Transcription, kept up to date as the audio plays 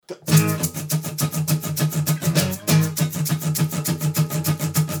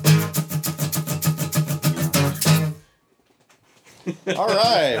All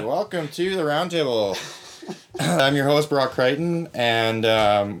right, welcome to the Roundtable. I'm your host, Kryton,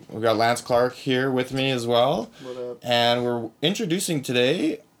 and we've got Lance Clark here with me as well. What up? And we're introducing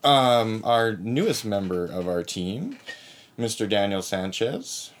today our newest member of our team, Mr. Daniel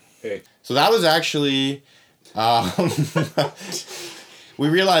Sanchez. Hey. So that was actually... we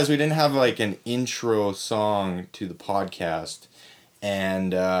realized we didn't have like an intro song to the podcast,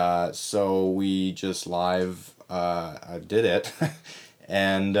 and so we just live did it,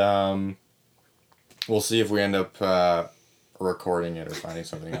 and we'll see if we end up recording it or finding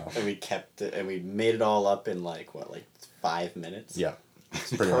something else. And we kept it, and we made it all up in like 5 minutes? Yeah,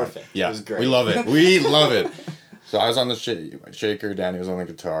 It's perfect. Yeah, it was great. We love it. We love it. So I was on the shaker, Danny was on the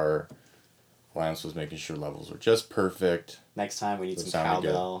guitar, Lance was making sure levels were just perfect. Next time we need So it some sounded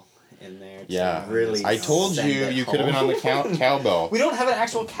cowbell in there. Yeah, really. I told you could have been on the cowbell. We don't have an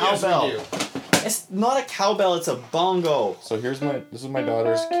actual cowbell. Yes, we do. It's not a cowbell. It's a bongo. So this is my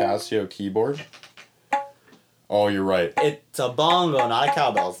daughter's Casio keyboard. Oh, you're right. It's a bongo, not a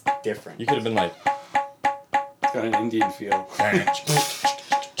cowbell. It's different. You could have been like. It's got an Indian feel.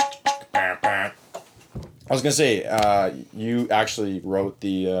 I was gonna say, you actually wrote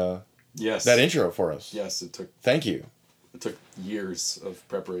the Yes. that intro for us. Yes, it took Thank you. years of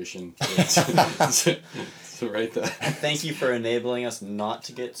preparation to write that. Thank you for enabling us not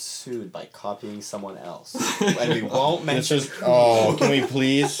to get sued by copying someone else. And we won't mention. Can we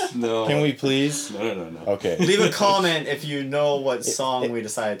please? No. Can we please? No. Okay. Leave a comment if you know what song we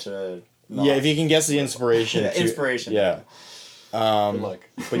decided to. Not. Yeah, if you can guess the inspiration. Yeah, inspiration. Yeah. Good luck.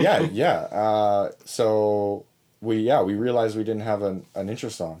 But yeah. So we realized we didn't have an intro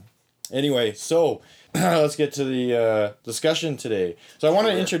song. Anyway, so let's get to the discussion today. So I want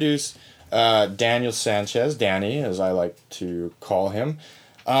to introduce Daniel Sanchez, Danny, as I like to call him.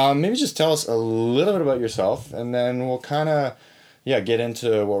 Maybe just tell us a little bit about yourself, and then we'll kind of get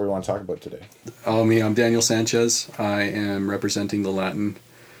into what we want to talk about today. I'm Daniel Sanchez. I am representing the Latin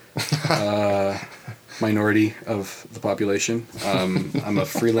minority of the population. I'm a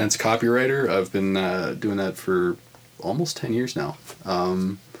freelance copywriter. I've been doing that for almost 10 years now.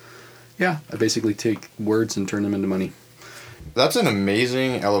 I basically take words and turn them into money. That's an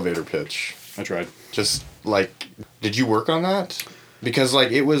amazing elevator pitch. I tried. Just did you work on that? Because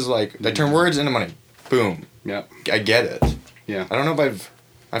it was I turn words into money. Boom. Yeah. I get it. Yeah. I don't know if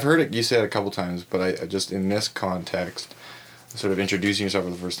I've heard it you say it a couple times, but I just in this context, sort of introducing yourself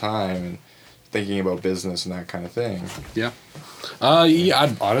for the first time and thinking about business and that kind of thing. Yeah.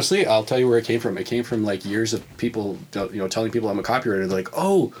 Honestly, I'll tell you where it came from. It came from years of people, telling people I'm a copywriter. They're like,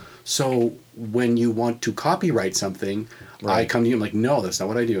 oh, so when you want to copyright something, right. I come to you. I'm like, no, that's not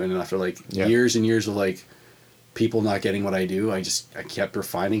what I do. And then after years and years of people not getting what I do, I kept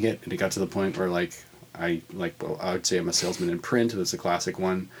refining it, and it got to the point where I would say I'm a salesman in print. That's a classic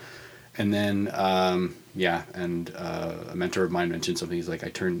one. And then a mentor of mine mentioned something. He's like, I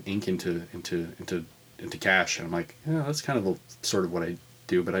turn ink into cash, and I'm like, yeah, that's kind of sort of what I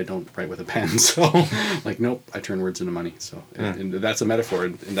do, but I don't write with a pen. So nope, I turn words into money. So and that's a metaphor,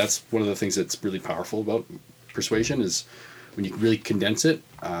 and that's one of the things that's really powerful about persuasion is when you really condense it.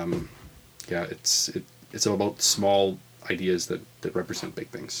 It's about small ideas that represent big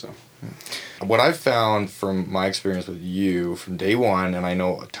things. So what I've found from my experience with you from day one, and I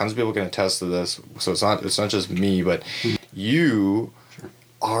know tons of people can attest to this, so it's not just me, but you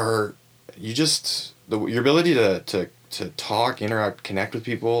are your ability to talk, interact, connect with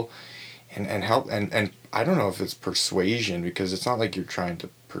people, and help, and I don't know if it's persuasion, because it's not like you're trying to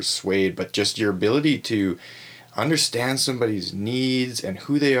persuade, but just your ability to understand somebody's needs and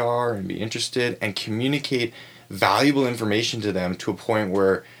who they are and be interested and communicate valuable information to them to a point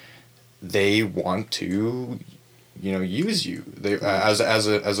where they want to use you as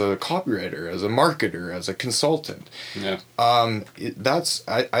a copywriter, as a marketer, as a consultant. Yeah.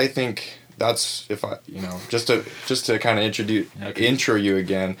 I think that's, if I just to kind of intro you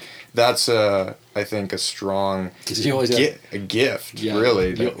again, that's I think a strong a gift,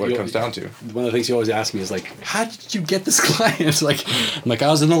 really, what it comes down to. One of the things you always ask me is how did you get this client? I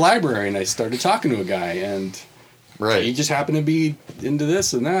was in the library and I started talking to a guy, and right, he just happened to be into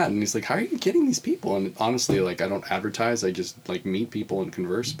this and that, and he's like, how are you getting these people? And honestly, I don't advertise, I just meet people and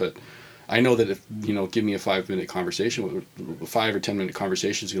converse. But I know that if give me a 5-minute conversation, a 5 or 10 minute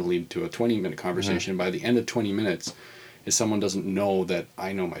conversation is going to lead to a 20-minute conversation. By the end of 20 minutes, if someone doesn't know that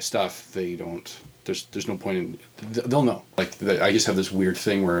I know my stuff, they don't. There's no point in. They'll know. I just have this weird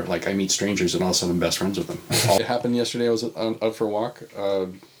thing where I meet strangers and all of a sudden I'm best friends with them. It happened yesterday. I was out for a walk.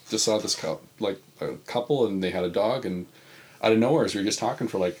 Just saw this couple, and they had a dog, and out of nowhere. So we were just talking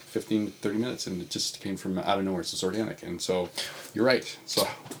for like 15, 30 minutes, and it just came from out of nowhere. It's just organic. And so you're right. So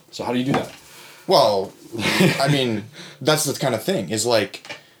how do you do that? Well, I mean, that's the kind of thing, is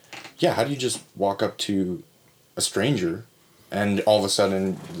like, yeah, how do you just walk up to a stranger and all of a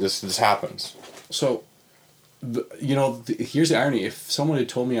sudden this happens? So, here's the irony. If someone had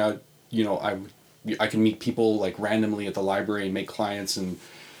told me I can meet people like randomly at the library and make clients and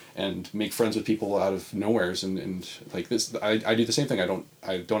make friends with people out of nowheres and like this, I do the same thing. I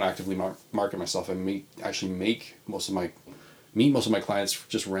don't actively market myself. I meet most of my clients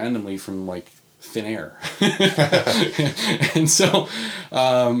just randomly from like thin air. And so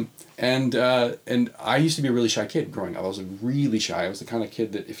and I used to be a really shy kid growing up. I was really shy. I was the kind of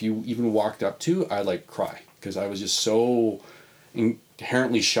kid that if you even walked up to, I'd like cry, because I was just so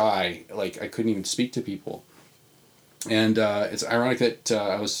inherently shy. Like I couldn't even speak to people. And it's ironic that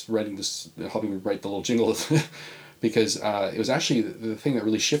I was helping me write the little jingle, because it was actually the thing that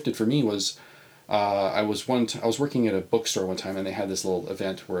really shifted for me was I was working at a bookstore one time, and they had this little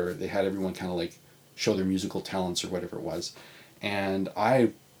event where they had everyone kind of like show their musical talents or whatever it was, and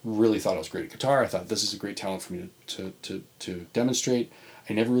I really thought I was great at guitar. I thought this is a great talent for me to demonstrate.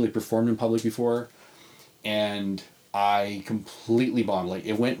 I never really performed in public before, and I completely bombed. Like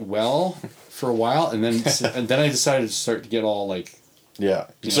it went well for a while, and then I decided to start to get all like, yeah,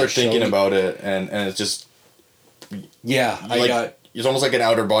 you start thinking about it, and it's just, yeah, it's almost like an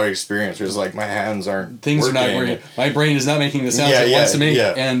outer body experience. Where it's like my hands aren't things working. are not working. My brain is not making the sounds it wants to make,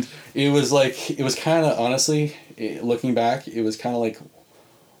 yeah. And it was kind of, honestly, looking back, it was kind of like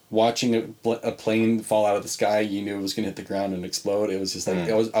watching a plane fall out of the sky. You knew it was going to hit the ground and explode. It was just like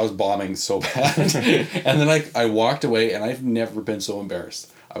I was bombing so bad, and then I walked away, and I've never been so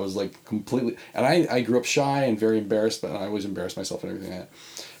embarrassed. I was like completely, and I grew up shy and very embarrassed, but I always embarrassed myself and everything like that.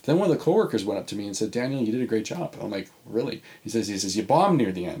 Then one of the coworkers went up to me and said, "Daniel, you did a great job." I'm like, "Really?" He says, "You bombed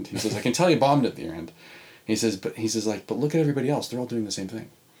near the end." He says, "I can tell you bombed at the end." He says, but look at everybody else. They're all doing the same thing.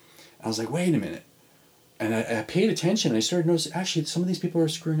 I was like, wait a minute. And I paid attention, and I started noticing, actually, some of these people are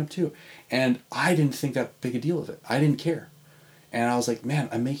screwing up too. And I didn't think that big a deal of it. I didn't care. And I was like, man,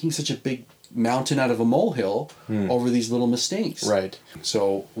 I'm making such a big mountain out of a molehill over these little mistakes. Right.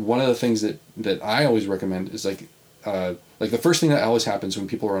 So one of the things that I always recommend is like the first thing that always happens when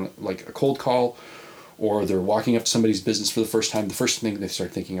people are on like a cold call, or they're walking up to somebody's business for the first time, the first thing they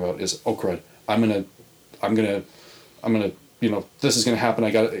start thinking about is, oh crud, I'm gonna this is gonna happen.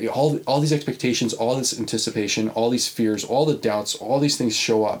 I got all these expectations, all this anticipation, all these fears, all the doubts, all these things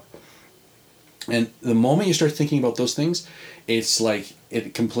show up. And the moment you start thinking about those things, it's like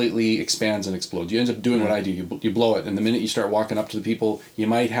it completely expands and explodes. You end up doing what I do. You blow it. And the minute you start walking up to the people, you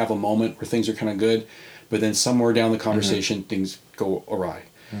might have a moment where things are kind of good, but then somewhere down the conversation, things go awry.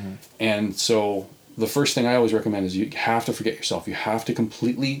 Mm-hmm. And so the first thing I always recommend is you have to forget yourself. You have to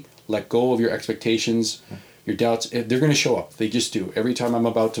completely let go of your expectations, your doubts. They're going to show up. They just do. Every time I'm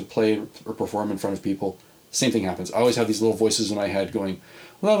about to play or perform in front of people, same thing happens. I always have these little voices in my head going,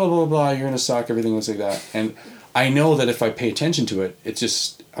 blah, blah, blah, blah, you're going to suck, everything looks like that. And I know that if I pay attention to it, it's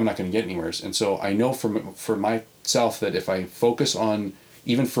just, I'm not going to get anywhere. And so I know for myself that if I focus on,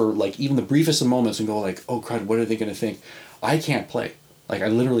 even the briefest of moments and go like, oh crud, what are they going to think? I can't play. Like I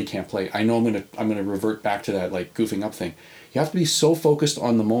literally can't play. I know I'm gonna revert back to that like goofing up thing. You have to be so focused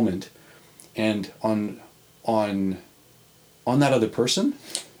on the moment and on that other person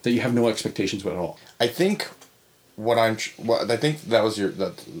that you have no expectations at all. I think I think that was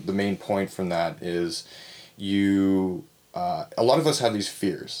the main point from that is you a lot of us have these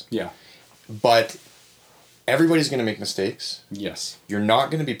fears. Yeah. But everybody's going to make mistakes. Yes. You're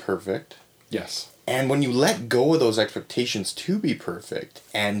not going to be perfect. Yes. And when you let go of those expectations to be perfect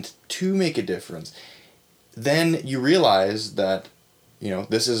and to make a difference, then you realize that,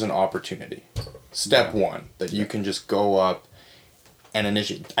 this is an opportunity. Step one, that you can just go up and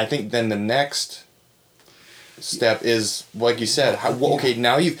initiate. I think then the next step is, like you said, okay,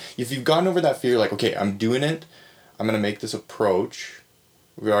 now if you've gotten over that fear, like, okay, I'm doing it, I'm going to make this approach.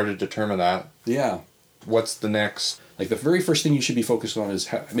 We already determined that. Yeah. What's the next? Like the very first thing you should be focused on is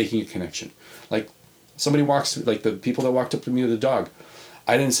making a connection. Like somebody like the people that walked up to me with a dog.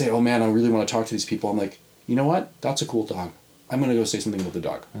 I didn't say, oh man, I really want to talk to these people. I'm like, you know what? That's a cool dog. I'm going to go say something about the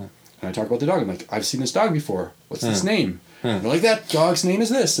dog. And I talk about the dog. I'm like, I've seen this dog before. What's this name? And they're like, that dog's name is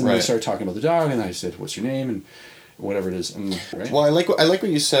this. And we started talking about the dog, and I said, what's your name? And whatever it is. And right? Well, I like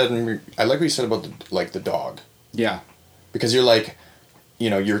what you said, and I like what you said about the dog. Yeah. Because you're like,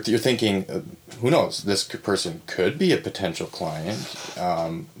 you're thinking, who knows, this person could be a potential client,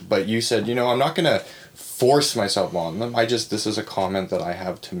 but you said, I'm not going to force myself on them. This is a comment that I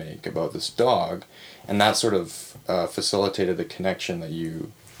have to make about this dog, and that sort of facilitated the connection that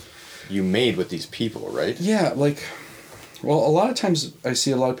you made with these people, right? Yeah, well, a lot of times I see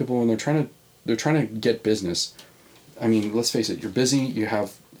a lot of people when they're trying to get business. I mean, let's face it, you're busy, you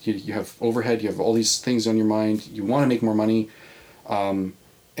have overhead, you have all these things on your mind, you want to make more money,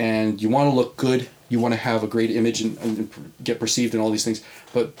 and you want to look good, you want to have a great image and get perceived and all these things.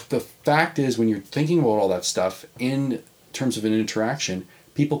 But the fact is, when you're thinking about all that stuff in terms of an interaction,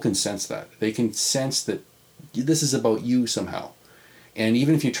 people can sense that. They can sense that this is about you somehow. And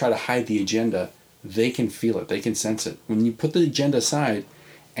even if you try to hide the agenda, they can feel it, they can sense it. When you put the agenda aside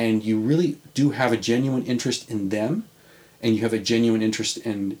and you really do have a genuine interest in them, and you have a genuine interest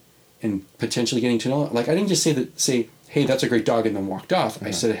in potentially getting to know them. Like, I didn't just say, hey, that's a great dog, and then walked off. Mm-hmm.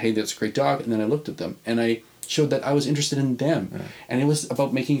 I said, hey, that's a great dog, and then I looked at them, and I showed that I was interested in them. Mm-hmm. And it was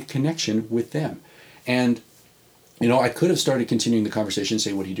about making a connection with them. And, I could have started continuing the conversation,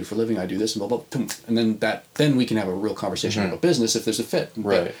 say, what do you do for a living? I do this, and blah, blah, blah. And then we can have a real conversation about business if there's a fit.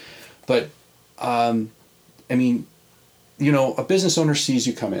 Right. But a business owner sees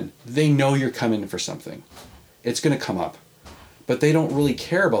you come in. They know you're coming for something. It's going to come up. But they don't really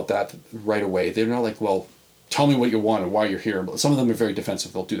care about that right away. They're not like, well, tell me what you want and why you're here. Some of them are very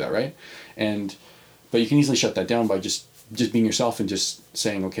defensive. They'll do that, right? But you can easily shut that down by just being yourself and just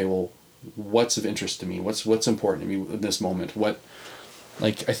saying, okay, well, what's of interest to me? What's important to me in this moment?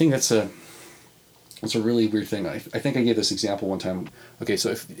 I think that's a really weird thing. I think I gave this example one time. Okay, so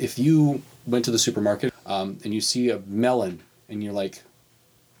if you went to the supermarket and you see a melon and you're like,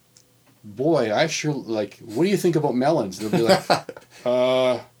 boy, I sure what do you think about melons? They'll be like,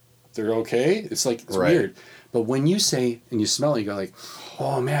 they're okay. It's right. Weird. But when you say, and you smell it, you go like,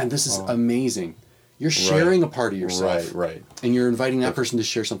 oh man, this is amazing. You're sharing a part of yourself. Right. And you're inviting that person to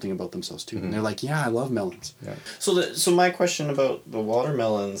share something about themselves too. Mm-hmm. And they're like, yeah, I love melons. Yeah. So my question about the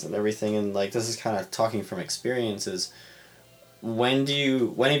watermelons and everything, and this is kind of talking from experience, is when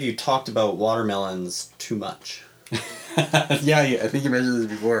have you talked about watermelons too much? Yeah, I think you mentioned this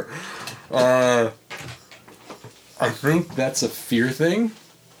before. I think that's a fear thing.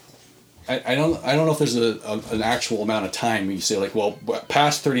 I don't know if there's an actual amount of time when you say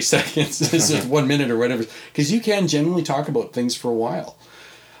past 30 seconds is 1 minute or whatever, because you can genuinely talk about things for a while.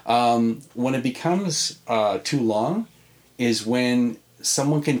 When it becomes too long is when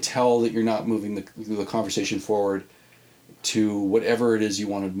someone can tell that you're not moving the conversation forward to whatever it is you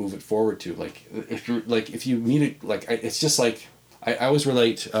want to move it forward to. If you meet it, it's just like, I always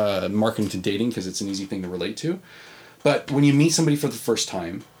relate marketing to dating because it's an easy thing to relate to. But when you meet somebody for the first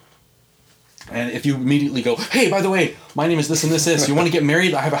time, and if you immediately go, hey, by the way, my name is this and this, you want to get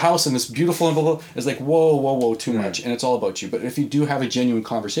married? I have a house and this beautiful and blah, blah, blah. It's like, whoa, too much. And it's all about you. But if you do have a genuine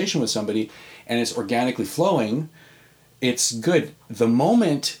conversation with somebody and it's organically flowing, it's good. The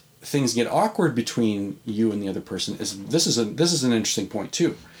moment things get awkward between you and the other person, this is an interesting point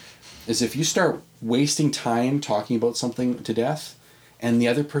too, is if you start wasting time talking about something to death and the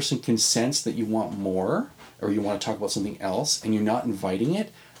other person can sense that you want more or you want to talk about something else and you're not inviting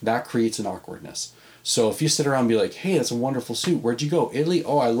it, that creates an awkwardness. So if you sit around and be like, hey, that's a wonderful suit. Where'd you go? Italy?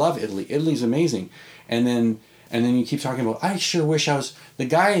 Oh, I love Italy. Italy's amazing. And then you keep talking about, I sure wish I was... The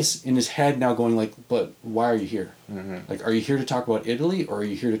guy's in his head now going but why are you here? Mm-hmm. Are you here to talk about Italy or are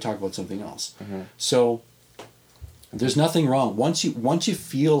you here to talk about something else? Mm-hmm. So there's nothing wrong. Once you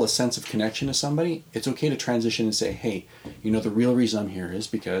feel a sense of connection to somebody, it's okay to transition and say, hey, the real reason I'm here is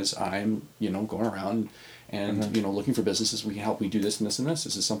because I'm, going around and mm-hmm. Looking for businesses. We can help. We do this and this and this.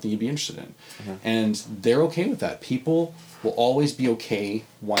 This is something you'd be interested in. Mm-hmm. And they're okay with that. People will always be okay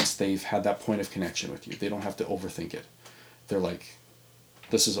once they've had that point of connection with you. They don't have to overthink it. They're like,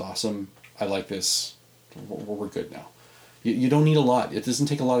 this is awesome. I like this. We're good now. You don't need a lot. It doesn't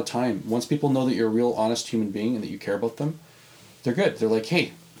take a lot of time. Once people know that you're a real honest human being and that you care about them, they're good. They're like,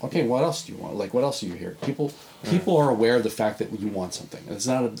 hey, okay, what else do you want? What else are you here? People are aware of the fact that you want something. It's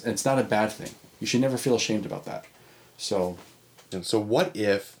not a bad thing. You should never feel ashamed about that. So what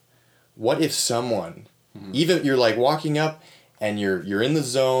if someone, mm-hmm. even you're walking up and you're in the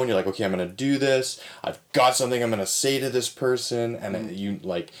zone, you're like, okay, I'm going to do this. I've got something I'm going to say to this person. And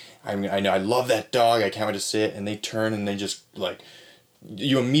mm-hmm. I know I love that dog. I can't wait to say it. And they turn and they just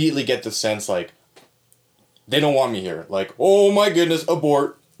you immediately get the sense they don't want me here. Oh my goodness,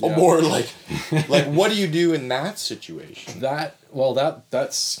 abort. Yeah. Abort. What do you do in that situation? That's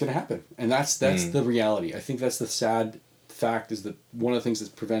going to happen. And that's the reality. I think that's the sad fact is that one of the things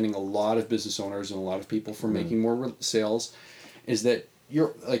that's preventing a lot of business owners and a lot of people from making more sales is that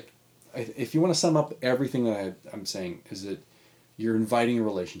you're like, if you want to sum up everything that I'm saying, is that you're inviting a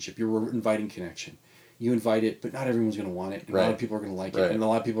relationship, you're inviting connection. You invite it, but not everyone's going to want it. And a lot of people are going to like it, and a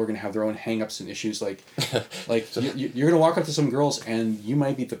lot of people are going to have their own hang-ups and issues. Like you're going to walk up to some girls, and you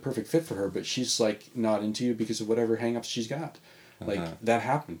might be the perfect fit for her, but she's like not into you because of whatever hang-ups she's got. Like that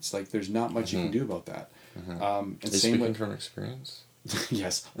happens. Like there's not much you can do about that. And are you speaking from experience?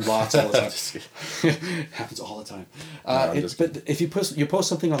 Yes, lots all the time. Happens all the time. But if you post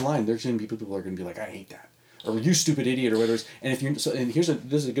something online, there's going to be people who are going to be like, I hate that. Or you stupid idiot, or whatever it is. And if you're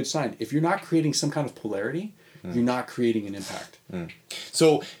this is a good sign. If you're not creating some kind of polarity, you're not creating an impact.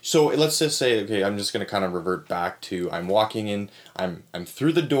 So let's just say, okay, I'm just gonna kind of revert back to I'm walking in, I'm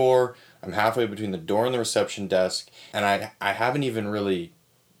through the door, I'm halfway between the door and the reception desk, and I haven't even really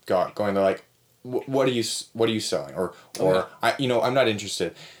got going. They're like, what are you selling? Or I'm not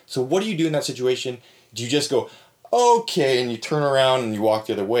interested. So what do you do in that situation? Do you just go, okay, and you turn around and you walk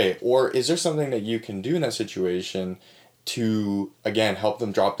the other way? Or is there something that you can do in that situation to, again, help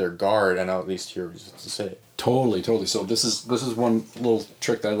them drop their guard and at least hear what you have to say? Totally. So this is one little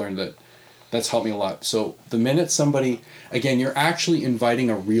trick that I learned that's helped me a lot. So the minute somebody, again, you're actually inviting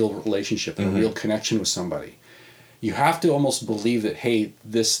a real relationship and a real connection with somebody. You have to almost believe that, hey,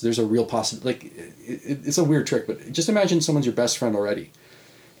 there's a real possibility. Like, it's a weird trick, but just imagine someone's your best friend already.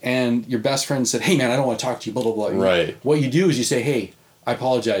 And your best friend said, hey, man, I don't want to talk to you, blah, blah, blah. Right. What you do is you say, hey, I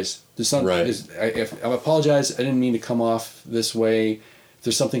apologize. There's something. I apologize. I didn't mean to come off this way. If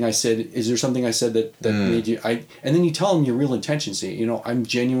there's something I said. Is there something I said that made you? And then you tell them your real intentions. Say, I'm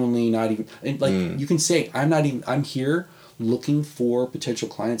genuinely not even. You can say, I'm here looking for potential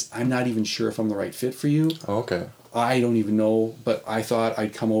clients. I'm not even sure if I'm the right fit for you. Oh, okay. I don't even know, but I thought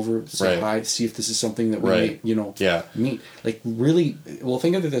I'd come over, say hi, see if this is something that we meet. Like, really, well,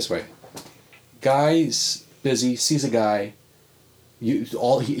 think of it this way. Guy's busy, sees a guy,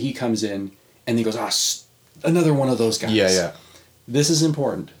 he comes in, and he goes, another one of those guys. Yeah. This is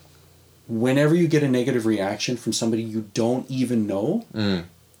important. Whenever you get a negative reaction from somebody you don't even know,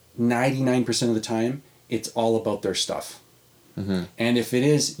 99% of the time, it's all about their stuff. And if it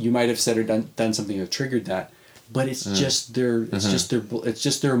is, you might have said or done something that triggered that. But it's just their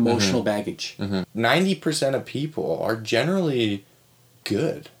emotional baggage. 90% of people are generally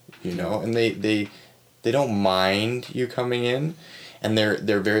good, and they don't mind you coming in, and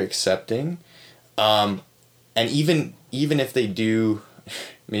they're very accepting, and even if they do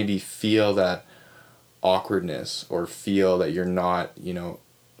maybe feel that awkwardness or feel that you're not,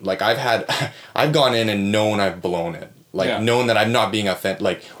 like I've gone in and known I've blown it. Knowing that I'm not being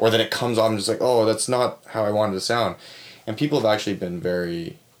authentic, or that it comes off, I'm just like, oh, that's not how I wanted to sound. And people have actually been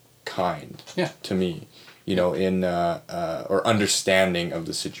very kind to me, in or understanding of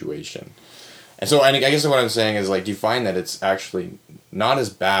the situation. And so I guess what I'm saying is, like, do you find that it's actually not as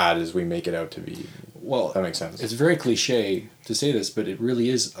bad as we make it out to be? Well, that makes sense. It's very cliche to say this, but it really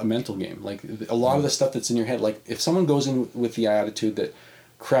is a mental game. Like, a lot of the stuff that's in your head, like, if someone goes in with the attitude that,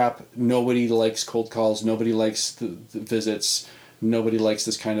 crap, nobody likes cold calls, nobody likes the visits, nobody likes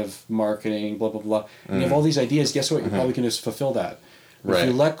this kind of marketing, blah, blah, blah. And you have all these ideas, guess what? You're probably going to fulfill that. If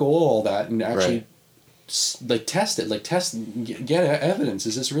you let go of all that and actually test it, get evidence.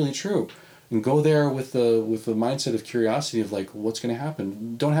 Is this really true? And go there with the mindset of curiosity of, like, what's going to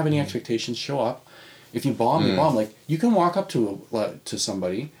happen. Don't have any expectations, show up. If you bomb, you bomb. Like, you can walk up to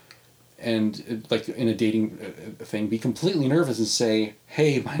somebody and, like, in a dating thing, be completely nervous and say,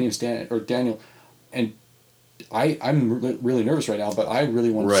 hey, my name's Daniel, and I'm really nervous right now, but I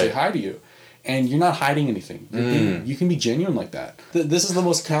really want to say hi to you. And you're not hiding anything. You can be genuine like that. This is the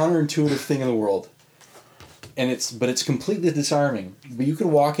most counterintuitive thing in the world. And it's completely disarming. But you could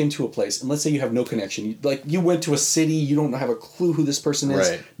walk into a place, and let's say you have no connection. You went to a city, you don't have a clue who this person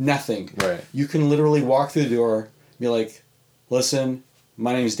is. Nothing. You can literally walk through the door, be like, listen,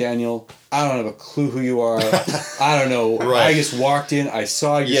 my name is Daniel. I don't have a clue who you are. I don't know. I just walked in. I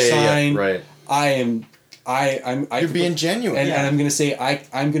saw your sign. You're being genuine. And I'm gonna say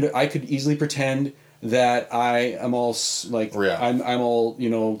I could easily pretend that I am all I'm all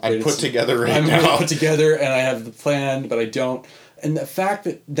I'm put together now. I'm put together and I have the plan, but I don't. And the fact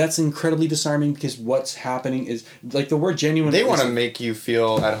that's incredibly disarming, because what's happening is, like, the word genuine. They want to make you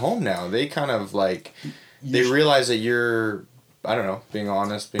feel at home now. They kind of they realize that you're, I don't know, being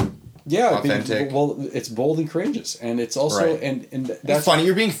honest, being authentic. It's bold and courageous, and it's also and that's funny.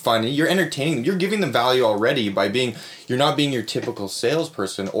 You're being funny. You're entertaining. You're giving them value already by being. You're not being your typical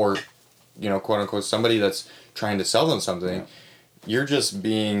salesperson or, quote unquote, somebody that's trying to sell them something. Yeah. You're just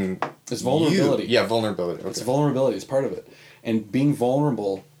being. It's vulnerability. Vulnerability. Okay. It's vulnerability. It's part of it, and being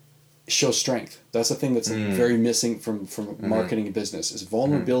vulnerable shows strength. That's the thing that's very missing from marketing and business is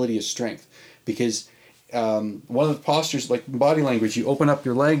vulnerability is strength. Because one of the postures, like body language, you open up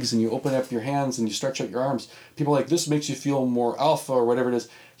your legs and you open up your hands and you stretch out your arms. People are like, this makes you feel more alpha or whatever it is.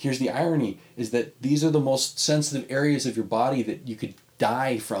 Here's the irony, is that these are the most sensitive areas of your body that you could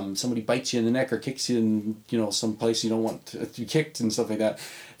die from. Somebody bites you in the neck or kicks you in, some place you don't want to be kicked and stuff like that.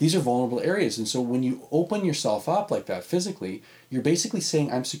 These are vulnerable areas. And so when you open yourself up like that physically, you're basically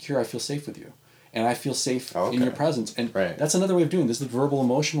saying, I'm secure, I feel safe with you. And I feel safe in your presence. And that's another way of doing this. This is the verbal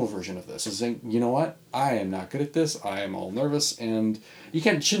emotional version of this. Is saying, you know what? I am not good at this. I am all nervous. And you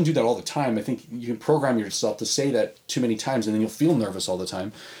shouldn't do that all the time. I think you can program yourself to say that too many times and then you'll feel nervous all the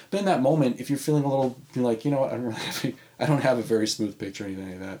time. But in that moment, if you're feeling a little, you're like, you know what? I don't have a very smooth picture or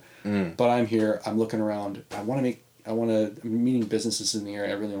anything like that. But I'm here. I'm looking around. I'm meeting businesses in the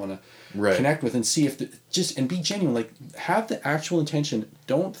area I really want to connect with and see if and be genuine. Like, have the actual intention.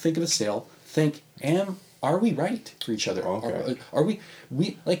 Don't think of a sale. Think, are we right for each other? Okay. Are we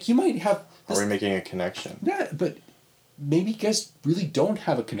like, you might have... Are we making a connection? Yeah, but maybe you guys really don't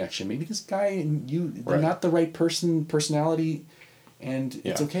have a connection. Maybe this guy and you, they're not the right personality, and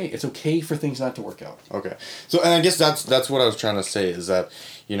it's okay. It's okay for things not to work out. Okay. So, and I guess that's what I was trying to say, is that,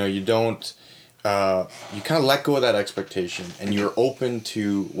 you don't... you kind of let go of that expectation, and you're open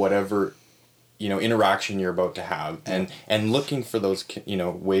to whatever... interaction you're about to have, and looking for those,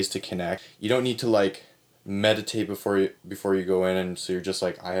 ways to connect. You don't need to like meditate before you go in, and so you're just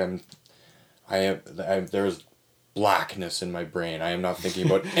like, there's blackness in my brain. I am not thinking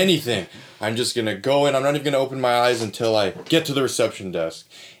about anything. I'm just gonna go in. I'm not even gonna open my eyes until I get to the reception desk,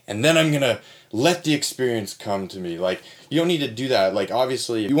 and then I'm gonna let the experience come to me. Like, you don't need to do that. Like,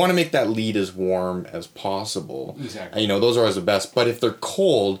 obviously, you want to make that lead as warm as possible. Exactly. Those are always the best. But if they're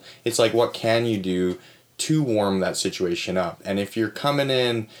cold, it's like, what can you do to warm that situation up? And if you're coming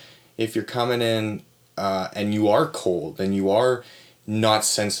in, and you are cold, and you are not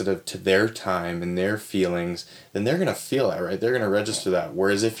sensitive to their time and their feelings, then they're gonna feel that, right? They're gonna register that.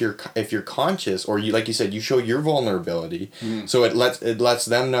 Whereas if you're conscious, or you, like you said, you show your vulnerability, so it lets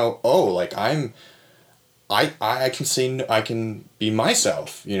them know, oh, like I can be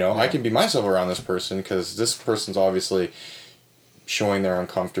myself, I can be myself around this person, because this person's obviously showing their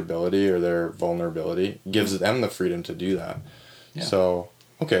uncomfortability or their vulnerability, gives them the freedom to do that. Yeah. So,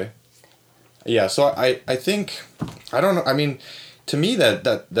 okay. Yeah, so I think, I don't know, I mean, to me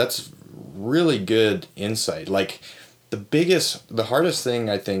that's really good insight. Like, the hardest thing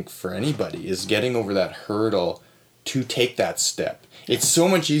I think for anybody is getting over that hurdle to take that step. It's so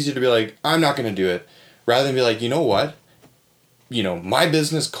much easier to be like, I'm not going to do it, rather than be like, you know what? My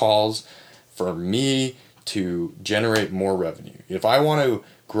business calls for me to generate more revenue. If I want to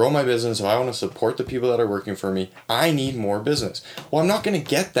grow my business, if I want to support the people that are working for me, I need more business. Well, I'm not going to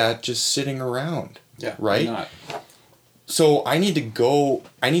get that just sitting around. Yeah. Right? Not. So I need to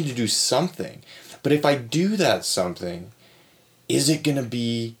do something. But if I do that something, is it going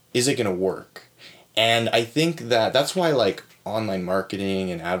to work? And I think that's why, like, online marketing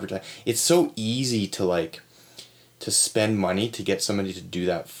and advertising, it's so easy to spend money to get somebody to do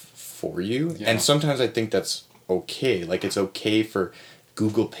that for you. Yeah. And sometimes I think that's okay. Like, it's okay for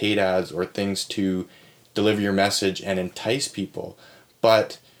Google paid ads or things to deliver your message and entice people.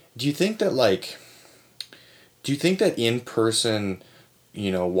 But do you think that in person,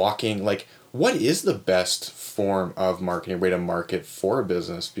 walking, like, what is the best form of marketing, way to market for a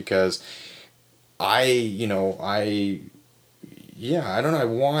business? Because I don't know. I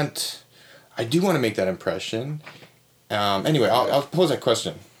do want to make that impression. Anyway, I'll pose that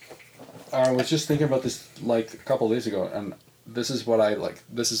question. I was just thinking about this like a couple of days ago, and this is what I like.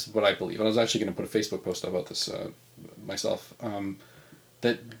 This is what I believe. And I was actually going to put a Facebook post about this myself.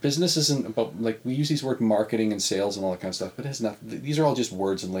 That business isn't about, like, we use these words marketing and sales and all that kind of stuff, but it's not. These are all just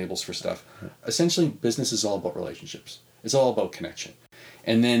words and labels for stuff. Essentially, business is all about relationships. It's all about connection,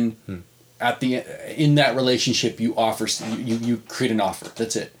 and then in that relationship, you create an offer.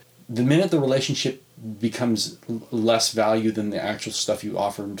 That's it. The minute the relationship becomes less value than the actual stuff you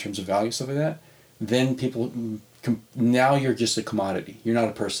offer in terms of value, stuff like that, then people now you're just a commodity. You're not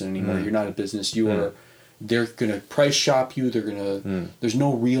a person anymore. You're not a business. You are. They're gonna price shop you. They're gonna. There's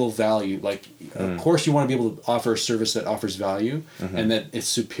no real value. Like, of course, you want to be able to offer a service that offers value and that it's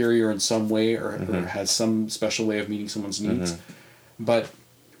superior in some way or has some special way of meeting someone's needs. But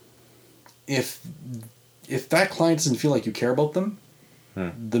if that client doesn't feel like you care about them,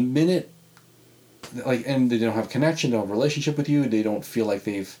 the minute, like, and they don't have connection, don't have a relationship with you, they don't feel like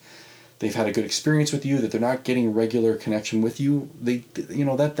they've had a good experience with you, that they're not getting regular connection with you,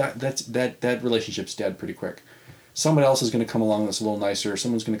 that relationship's dead pretty quick. somebody else is going to come along that's a little nicer.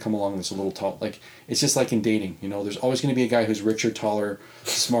 Someone's going to come along that's a little tall. Like, it's just like in dating, you know, there's always going to be a guy who's richer, taller,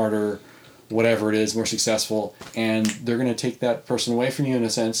 smarter, whatever it is, more successful, and they're going to take that person away from you in a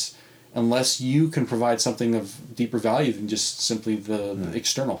sense, unless you can provide something of deeper value than just simply the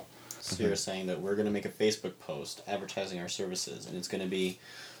external. So you're saying that we're going to make a Facebook post advertising our services, and it's going to be,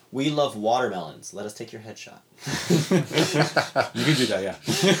 "We love watermelons. Let us take your headshot." You can do that, yeah.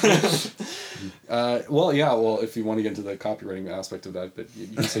 Well, if you want to get into the copywriting aspect of that, but you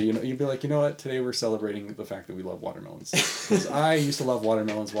can say, you'd be like, you know what, today we're celebrating the fact that we love watermelons. Because I used to love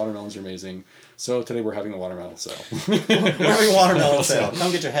watermelons. Watermelons are amazing. So today we're having a watermelon sale. We're having a watermelon sale.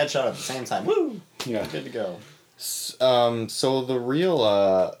 Come get your headshot at the same time. Woo! Yeah. Good to go. So the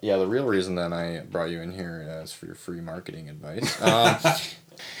real reason that I brought you in here is for your free marketing advice.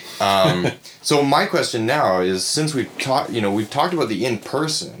 So my question now is, since we've talked about the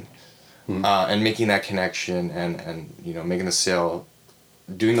in-person, and making that connection and making the sale,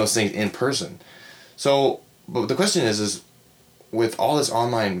 doing those things in person. So, but the question is with all this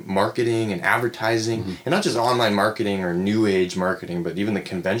online marketing and advertising, and not just online marketing or new age marketing, but even the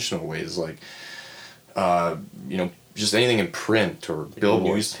conventional ways, like, just anything in print or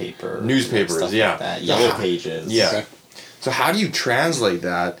billboards, newspapers, stuff yeah, like that. Yellow pages. Yeah. Okay. So how do you translate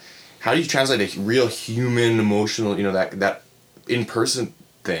that? How do you translate a real human, emotional, that in-person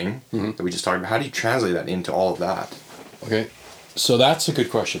thing that we just talked about? How do you translate that into all of that? Okay. So that's a good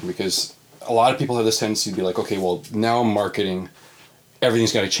question, because a lot of people have this tendency to be like, okay, well, now I'm marketing,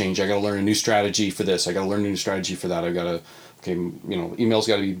 everything's got to change. I got to learn a new strategy for this. I got to learn a new strategy for that. I got to, email's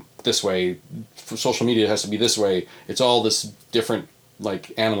got to be this way. For social media, it has to be this way. It's all this different,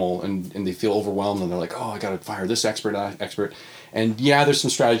 like, animal, and they feel overwhelmed, and they're like, oh, I got to fire this expert. And yeah, there's some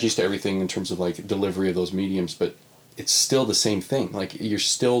strategies to everything in terms of, like, delivery of those mediums, but it's still the same thing. Like, you're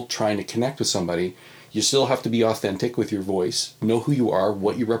still trying to connect with somebody. You still have to be authentic with your voice, know who you are,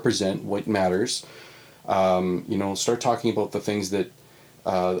 what you represent, what matters. Start talking about the things that,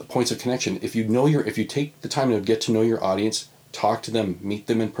 points of connection. If you take the time to get to know your audience, talk to them, meet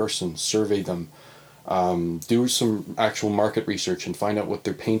them in person, survey them, do some actual market research and find out what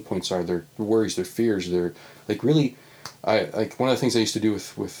their pain points are, their worries, their fears, their, like, really, one of the things I used to do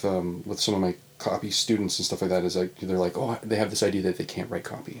with some of my copy students and stuff like that is, like, they're like, oh, they have this idea that they can't write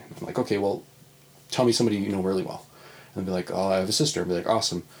copy. And I'm like, okay, well, tell me somebody you know really well. And they'll be like, oh, I have a sister. I'll be like,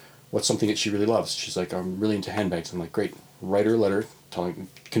 awesome. What's something that she really loves? She's like, I'm really into handbags. I'm like, great. Write her a letter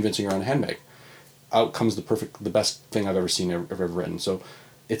convincing her on a handbag. Out comes the best thing I've ever seen, ever written. So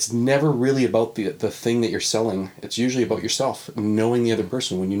it's never really about the thing that you're selling. It's usually about yourself, knowing the other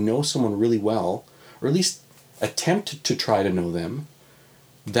person. When you know someone really well, or at least attempt to try to know them,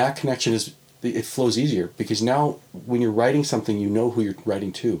 that connection it flows easier, because now when you're writing something, you know who you're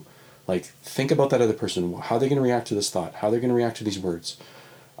writing to. Like, think about that other person. How they're going to react to this thought. How they're going to react to these words.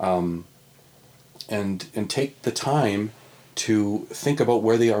 And take the time to think about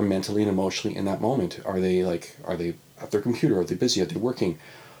where they are mentally and emotionally in that moment. Are they at their computer? Are they busy? Are they working?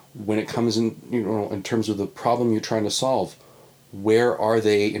 When it comes in terms of the problem you're trying to solve, where are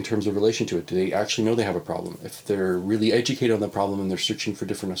they in terms of relation to it? Do they actually know they have a problem? If they're really educated on the problem and they're searching for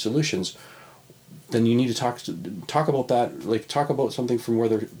different solutions, then you need to talk about that. Like, talk about something from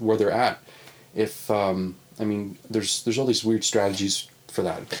where they're at. If there's all these weird strategies for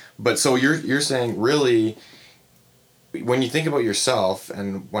that. But so you're saying, really, when you think about yourself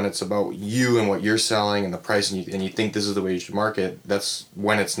and when it's about you and what you're selling and the price, and you think this is the way you should market, that's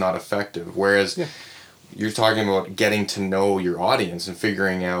when it's not effective. Whereas you're talking about getting to know your audience and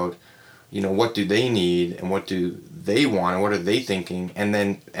figuring out, what do they need and what do they want and what are they thinking, and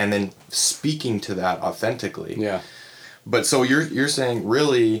then speaking to that authentically. Yeah. But so you're saying,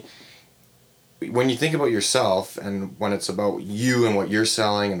 really, when you think about yourself and when it's about you and what you're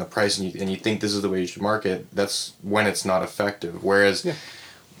selling and the price, and you think this is the way you should market, that's when it's not effective. Whereas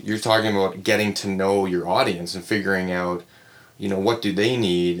you're talking about getting to know your audience and figuring out, what do they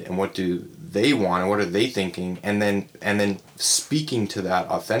need and what do they want and what are they thinking, and then speaking to that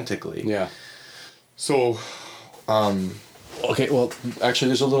authentically. Yeah. So, okay, well, actually,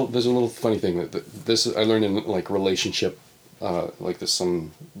 there's a little funny thing that this I learned in, like, relationship,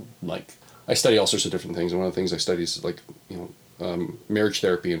 I study all sorts of different things, and one of the things I study is, like, marriage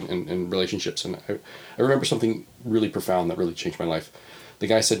therapy and relationships. And I remember something really profound that really changed my life. The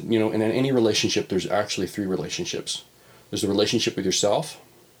guy said, in any relationship, there's actually 3 relationships. There's the relationship with yourself.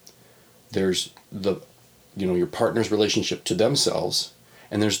 There's your partner's relationship to themselves,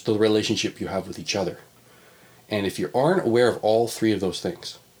 and there's the relationship you have with each other. And if you aren't aware of all 3 of those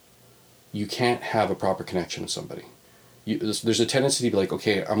things, you can't have a proper connection with somebody. there's a tendency to be like,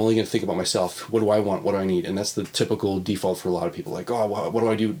 okay, I'm only going to think about myself. What do I want? What do I need? And that's the typical default for a lot of people. Like, oh, what do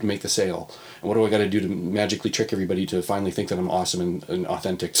I do to make the sale? And what do I got to do to magically trick everybody to finally think that I'm awesome and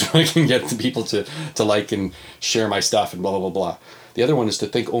authentic so I can get the people to like and share my stuff and blah, blah, blah, blah. The other one is to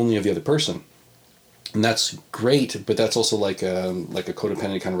think only of the other person. And that's great, but that's also like a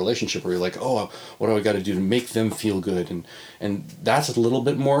codependent kind of relationship where you're like, oh, what do I got to do to make them feel good? And that's a little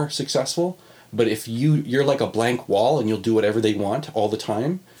bit more successful. But if you're like a blank wall and you'll do whatever they want all the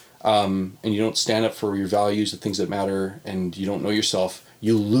time, and you don't stand up for your values, the things that matter, and you don't know yourself,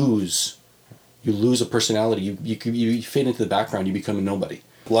 you lose a personality. You fade into the background. You become a nobody.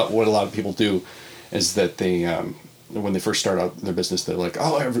 What a lot of people do is that they when they first start out their business, they're like,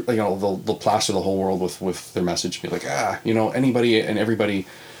 oh, they'll plaster the whole world with their message, be like, anybody and everybody.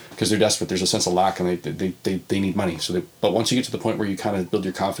 Because they're desperate, there's a sense of lack, and they need money. But once you get to the point where you kind of build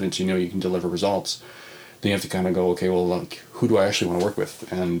your confidence, you can deliver results, then you have to kind of go, okay, well, like, who do I actually want to work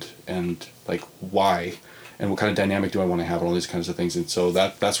with, and like why, and what kind of dynamic do I want to have, and all these kinds of things. And so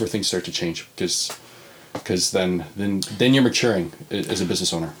that's where things start to change, because then you're maturing as a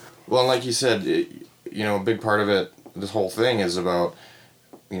business owner. Well, like you said, a big part of it, this whole thing is about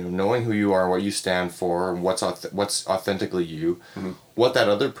knowing who you are, what you stand for, what's authentically you, mm-hmm. what that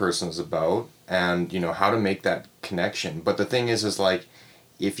other person is about, and how to make that connection. But the thing is like,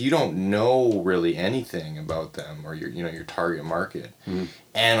 if you don't know really anything about them or your target market, mm-hmm.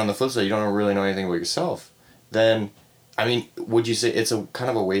 and on the flip side you don't really know anything about yourself, then would you say it's a kind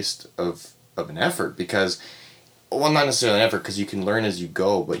of a waste of an effort? Because, well, not necessarily an effort, because you can learn as you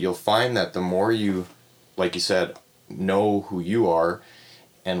go, but you'll find that the more you, like you said, know who you are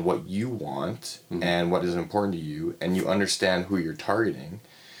and what you want, mm-hmm. and what is important to you, and you understand who you're targeting.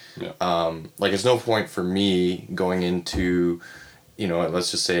 Yeah. Like, it's no point for me going into,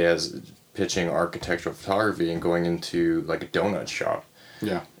 let's just say as pitching architectural photography and going into like a donut shop.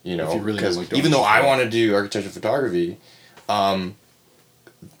 Yeah. If you really like even though I want to do architectural photography,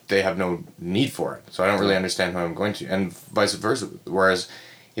 they have no need for it. So I don't really understand how I'm going to, and vice versa. Whereas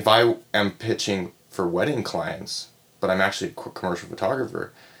if I am pitching for wedding clients, but I'm actually a commercial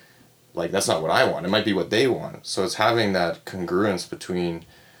photographer, like, that's not what I want. It might be what they want. So it's having that congruence between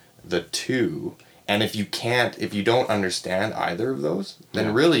the two. And if you don't understand either of those,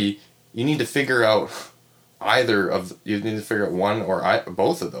 then really you need to figure out one or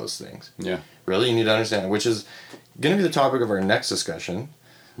both of those things. Yeah. Really, you need to understand, which is going to be the topic of our next discussion,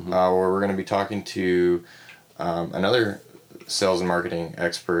 mm-hmm. Where we're going to be talking to another sales and marketing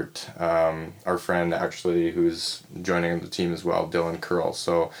expert, our friend actually, who's joining the team as well, Dylan Curl.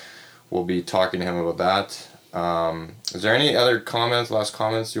 So we'll be talking to him about that. Is there any other last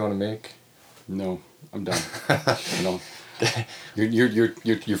comments you want to make? No, I'm done. No.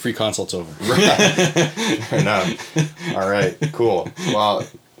 Your free consult's over. Fair enough. All right, cool. Well,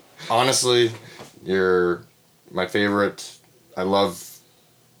 honestly, you're my favorite. I love,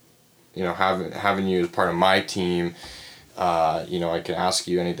 having you as part of my team. I can ask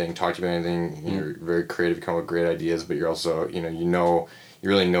you anything, talk to you about anything. Mm-hmm. You're very creative, you come up with great ideas, but you're also, you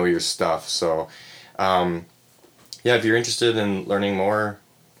really know your stuff. So, if you're interested in learning more,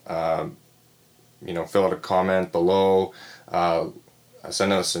 fill out a comment below,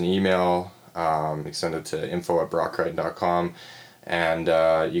 send us an email, you can send it to info@brockcriton.com, and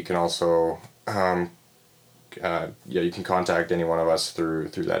you can also, you can contact any one of us through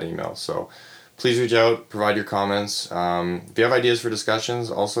that email. So please reach out, provide your comments. If you have ideas for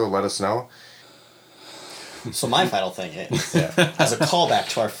discussions, also let us know. So my final thing is, as a callback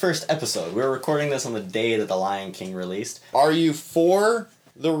to our first episode, we were recording this on the day that The Lion King released. Are you for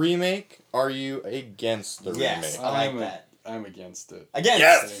the remake? Are you against the remake? Yes, I like that. I'm against it. Against?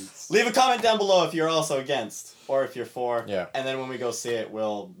 Yes! Leave a comment down below if you're also against, or if you're for. Yeah. And then when we go see it,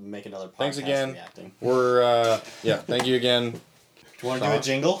 we'll make another podcast. Thanks again. Reacting. We're, thank you again. Do you want to do a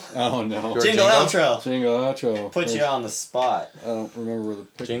jingle? Oh, no. Jingle outro. Jingle outro. Put you on the spot. I don't remember where the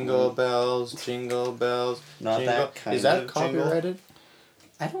picture Jingle bells, jingle bells. Not jingle. That kind Is that of copyrighted?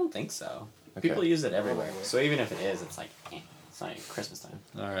 I don't think so. Okay. People use it everywhere. So even if it is, it's like, it's not even Christmas time.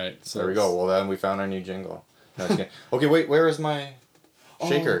 Alright. So there we go. Well, then we found our new jingle. Okay, wait, where is my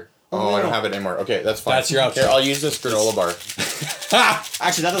shaker? Oh, I don't have it anymore. Okay, that's fine. That's your outro. Here, I'll use this granola bar.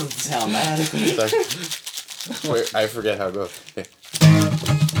 Actually, that doesn't sound bad. Wait, I forget how it goes. Okay.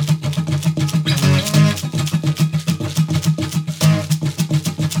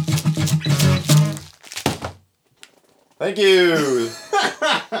 Thank you.